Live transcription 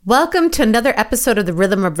Welcome to another episode of The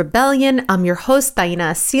Rhythm of Rebellion. I'm your host,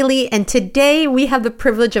 Taína Asili, and today we have the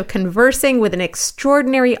privilege of conversing with an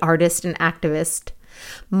extraordinary artist and activist.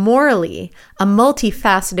 Morley, a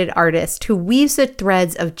multifaceted artist who weaves the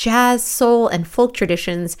threads of jazz, soul, and folk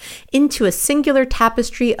traditions into a singular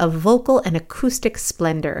tapestry of vocal and acoustic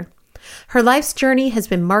splendor. Her life's journey has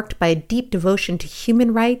been marked by a deep devotion to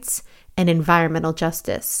human rights and environmental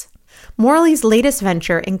justice. Morley's latest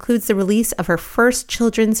venture includes the release of her first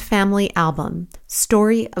children's family album,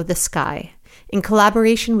 Story of the Sky, in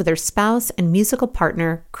collaboration with her spouse and musical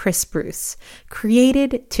partner, Chris Bruce,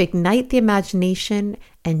 created to ignite the imagination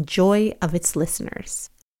and joy of its listeners.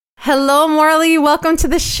 Hello, Morley. Welcome to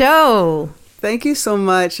the show. Thank you so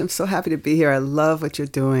much. I'm so happy to be here. I love what you're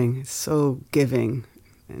doing. It's so giving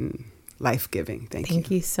and life-giving. Thank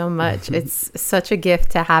you so much. It's such a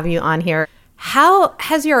gift to have you on here. How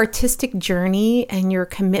has your artistic journey and your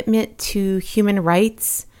commitment to human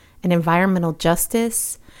rights and environmental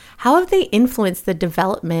justice, how have they influenced the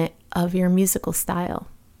development of your musical style?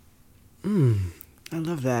 I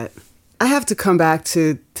love that. I have to come back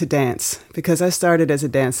to dance because I started as a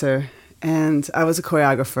dancer and I was a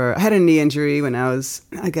choreographer. I had a knee injury when I was,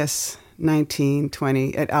 19,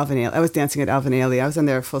 20 at Alvin Ailey. I was dancing at Alvin Ailey. I was on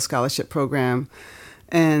their full scholarship program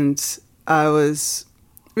and I was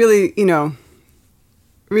really,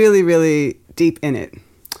 really deep in it.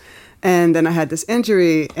 And then I had this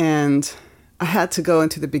injury and I had to go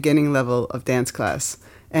into the beginning level of dance class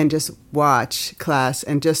and just watch class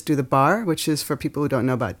and just do the bar, which is for people who don't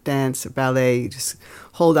know about dance or ballet. You just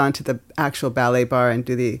hold on to the actual ballet bar and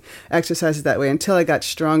do the exercises that way until I got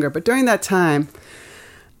stronger. But during that time,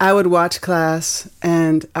 I would watch class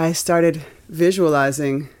and I started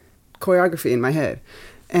visualizing choreography in my head.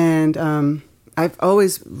 And I've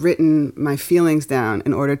always written my feelings down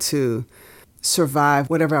in order to survive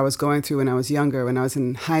whatever I was going through when I was younger, when I was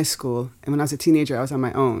in high school, and when I was a teenager, I was on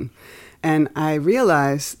my own. And I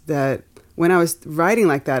realized that when I was writing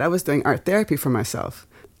like that, I was doing art therapy for myself.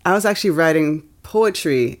 I was actually writing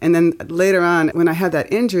poetry. And then later on, when I had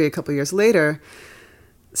that injury a couple of years later,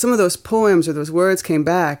 some of those poems or those words came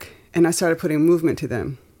back and I started putting movement to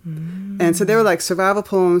them. And so they were like survival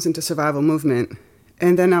poems into survival movement.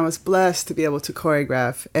 And then I was blessed to be able to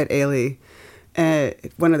choreograph at Ailey at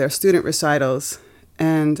one of their student recitals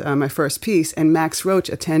and my first piece. And Max Roach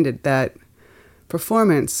attended that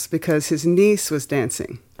performance because his niece was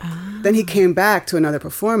dancing. Then he came back to another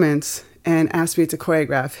performance and asked me to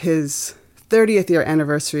choreograph his 30th year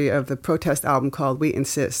anniversary of the protest album called We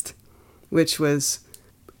Insist, which was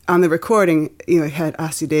on the recording, it had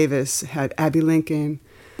Ossie Davis, it had Abby Lincoln.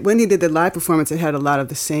 When he did the live performance, it had a lot of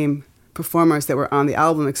the same performers that were on the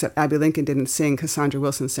album, except Abby Lincoln didn't sing. Cassandra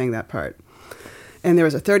Wilson sang that part. And there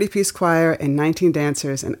was a 30-piece choir and 19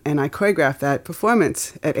 dancers, and I choreographed that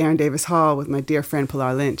performance at Aaron Davis Hall with my dear friend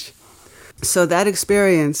Pilar Lynch. So that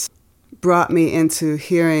experience brought me into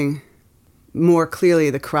hearing more clearly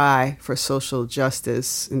the cry for social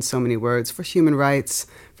justice in so many words, for human rights,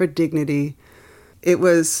 for dignity. It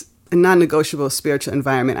was a non-negotiable spiritual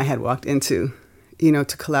environment I had walked into,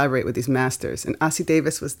 to collaborate with these masters. And Ossie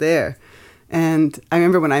Davis was there. And I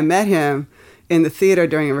remember when I met him in the theater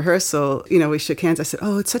during a rehearsal, we shook hands. I said,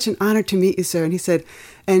 "Oh, it's such an honor to meet you, sir." And he said,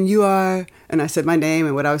 "And you are?" And I said my name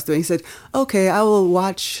and what I was doing. He said, "Okay, I will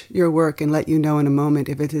watch your work and let you know in a moment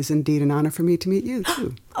if it is indeed an honor for me to meet you,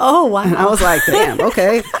 too." Oh, wow. And I was like, damn,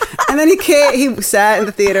 okay. And then he sat in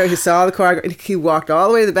the theater, he saw the choreography, he walked all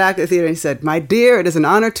the way to the back of the theater and he said, "My dear, it is an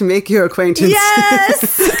honor to make your acquaintance."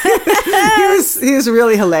 Yes! he was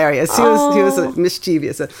really hilarious. He was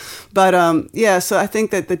mischievous. So I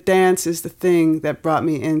think that the dance is the thing that brought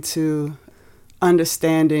me into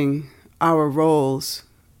understanding our roles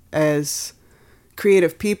as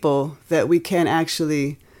creative people, that we can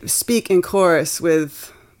actually speak in chorus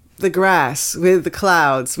with the grass, with the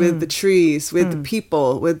clouds, with the trees, with the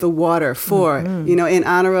people, with the water, in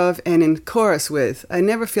honor of and in chorus with. I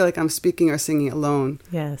never feel like I'm speaking or singing alone.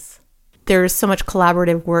 Yes. There's so much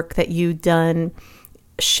collaborative work that you've done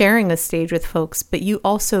sharing the stage with folks, but you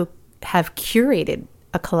also have curated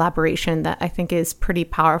a collaboration that I think is pretty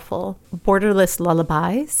powerful. Borderless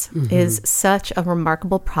Lullabies is such a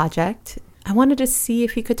remarkable project. I wanted to see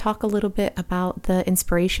if you could talk a little bit about the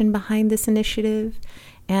inspiration behind this initiative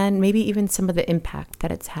and maybe even some of the impact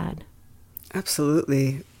that it's had.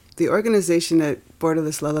 Absolutely. The organization at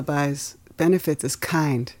Borderless Lullabies benefits is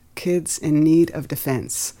kind, kids in need of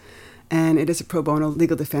defense. And it is a pro bono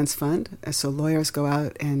legal defense fund. So lawyers go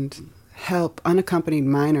out and help unaccompanied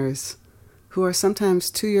minors who are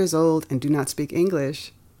sometimes 2 years old and do not speak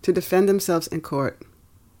English to defend themselves in court.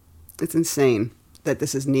 It's insane that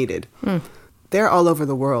this is needed. they're all over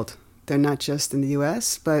the world. They're not just in the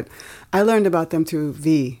U.S., but I learned about them through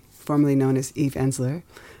V, formerly known as Eve Ensler.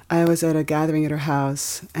 I was at a gathering at her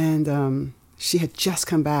house, and she had just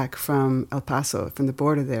come back from El Paso, from the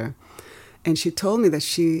border there. And she told me that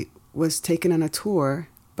she was taken on a tour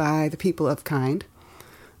by the people of Kind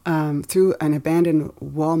through an abandoned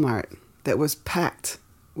Walmart that was packed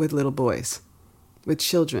with little boys, with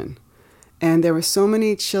children. And there were so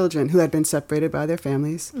many children who had been separated by their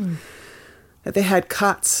families that they had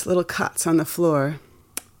cots, little cots on the floor.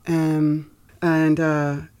 And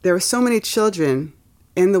there were so many children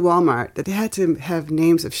in the Walmart that they had to have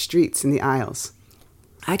names of streets in the aisles.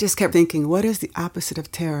 I just kept thinking, what is the opposite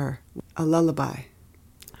of terror? A lullaby.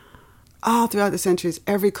 All throughout the centuries,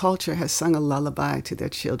 every culture has sung a lullaby to their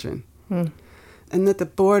children. And that the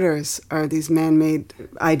borders are these man-made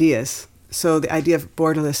ideas. So the idea of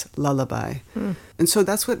borderless lullaby. And so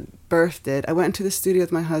that's what birthed it. I went into the studio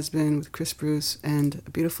with my husband, with Chris Bruce, and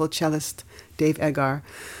a beautiful cellist, Dave Egar.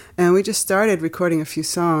 And we just started recording a few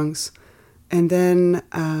songs. And then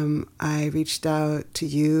I reached out to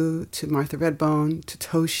you, to Martha Redbone, to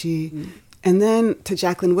Toshi, and then to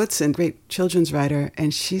Jacqueline Woodson, great children's writer.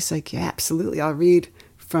 And she's like, yeah, absolutely, I'll read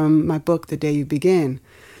from my book, The Day You Begin.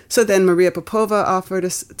 So then Maria Popova offered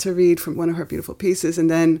us to read from one of her beautiful pieces. And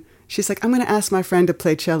then she's like, I'm going to ask my friend to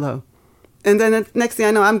play cello. And then the next thing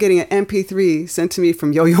I know, I'm getting an MP3 sent to me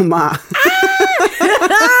from Yo-Yo Ma.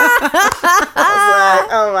 I was like,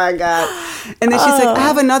 oh my God. And then she's like, I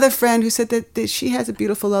have another friend who said that she has a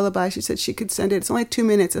beautiful lullaby. She said she could send it. It's only 2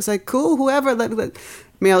 minutes. I was like, cool, whoever. Let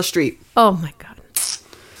Meryl Streep. Oh my God.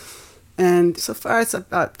 And so far, it's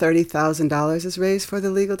about $30,000 is raised for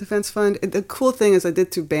the Legal Defense Fund. The cool thing is I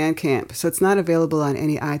did through Bandcamp, so it's not available on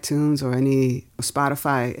any iTunes or any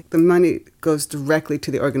Spotify. The money goes directly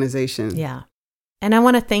to the organization. Yeah. And I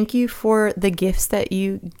want to thank you for the gifts that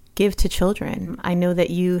you give to children. I know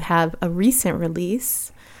that you have a recent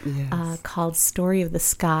release called Story of the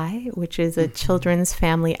Sky, which is a children's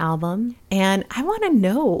family album. And I want to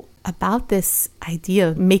know about this idea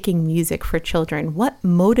of making music for children. What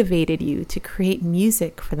motivated you to create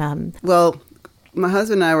music for them? Well, my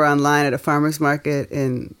husband and I were online at a farmer's market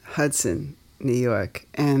in Hudson, New York,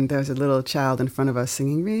 and there was a little child in front of us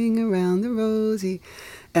singing Ring Around the Rosie.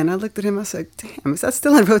 And I looked at him, I was like, damn, is that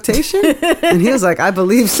still in rotation? And he was like, I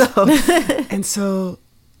believe so. And so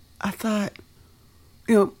I thought,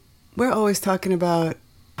 we're always talking about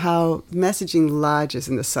how messaging lodges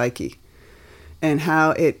in the psyche and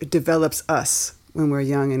how it develops us when we're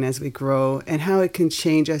young and as we grow, and how it can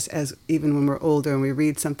change us as even when we're older and we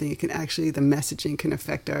read something, the messaging can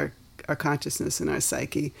affect our consciousness and our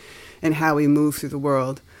psyche and how we move through the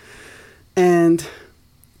world. And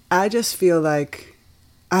I just feel like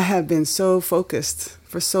I have been so focused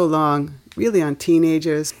for so long, really on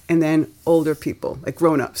teenagers and then older people, like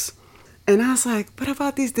grown-ups. And I was like, what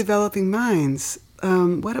about these developing minds?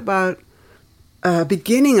 What about a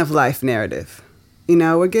beginning of life narrative?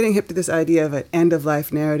 We're getting hip to this idea of an end of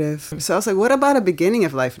life narrative. So I was like, what about a beginning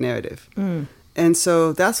of life narrative? And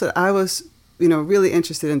so that's what I was, really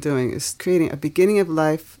interested in doing, is creating a beginning of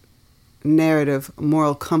life narrative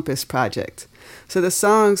moral compass project. So the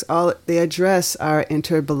songs, all they address our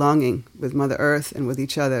interbelonging with Mother Earth and with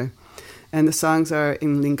each other. And the songs are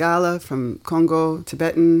in Lingala from Congo,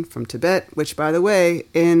 Tibetan from Tibet, which, by the way,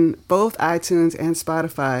 in both iTunes and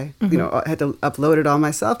Spotify, I had to upload it all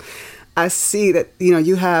myself. I see that,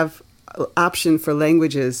 you have option for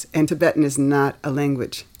languages, and Tibetan is not a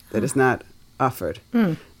language that is not offered.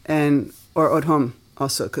 And or Odhom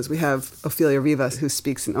also, because we have Ophelia Rivas who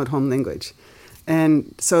speaks in Odhom language.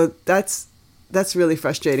 And so that's really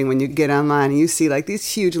frustrating when you get online and you see like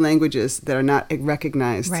these huge languages that are not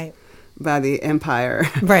recognized by the empire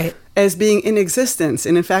as being in existence.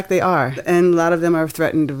 And in fact, they are. And a lot of them are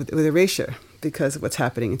threatened with erasure because of what's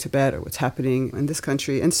happening in Tibet or what's happening in this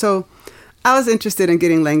country. And so I was interested in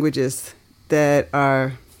getting languages that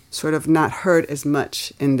are sort of not heard as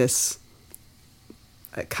much in this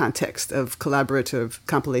context of collaborative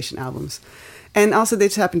compilation albums. And also they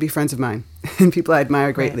just happen to be friends of mine and people I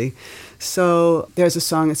admire greatly. So there's a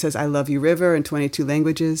song that says, I Love You River in 22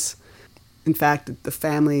 languages. In fact, the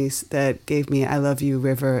families that gave me I Love You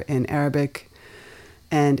River in Arabic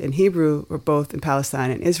and in Hebrew were both in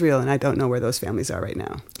Palestine and Israel, and I don't know where those families are right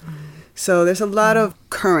now. So there's a lot of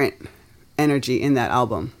current energy in that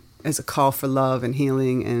album as a call for love and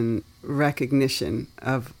healing and recognition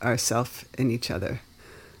of ourself and each other.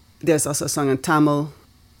 There's also a song in Tamil.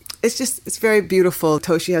 It's very beautiful.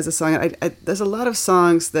 Toshi has a song. There's a lot of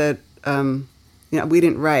songs that we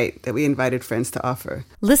didn't write that we invited friends to offer.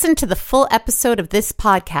 Listen to the full episode of this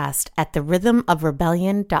podcast at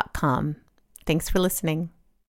therhythmofrebellion.com. Thanks for listening.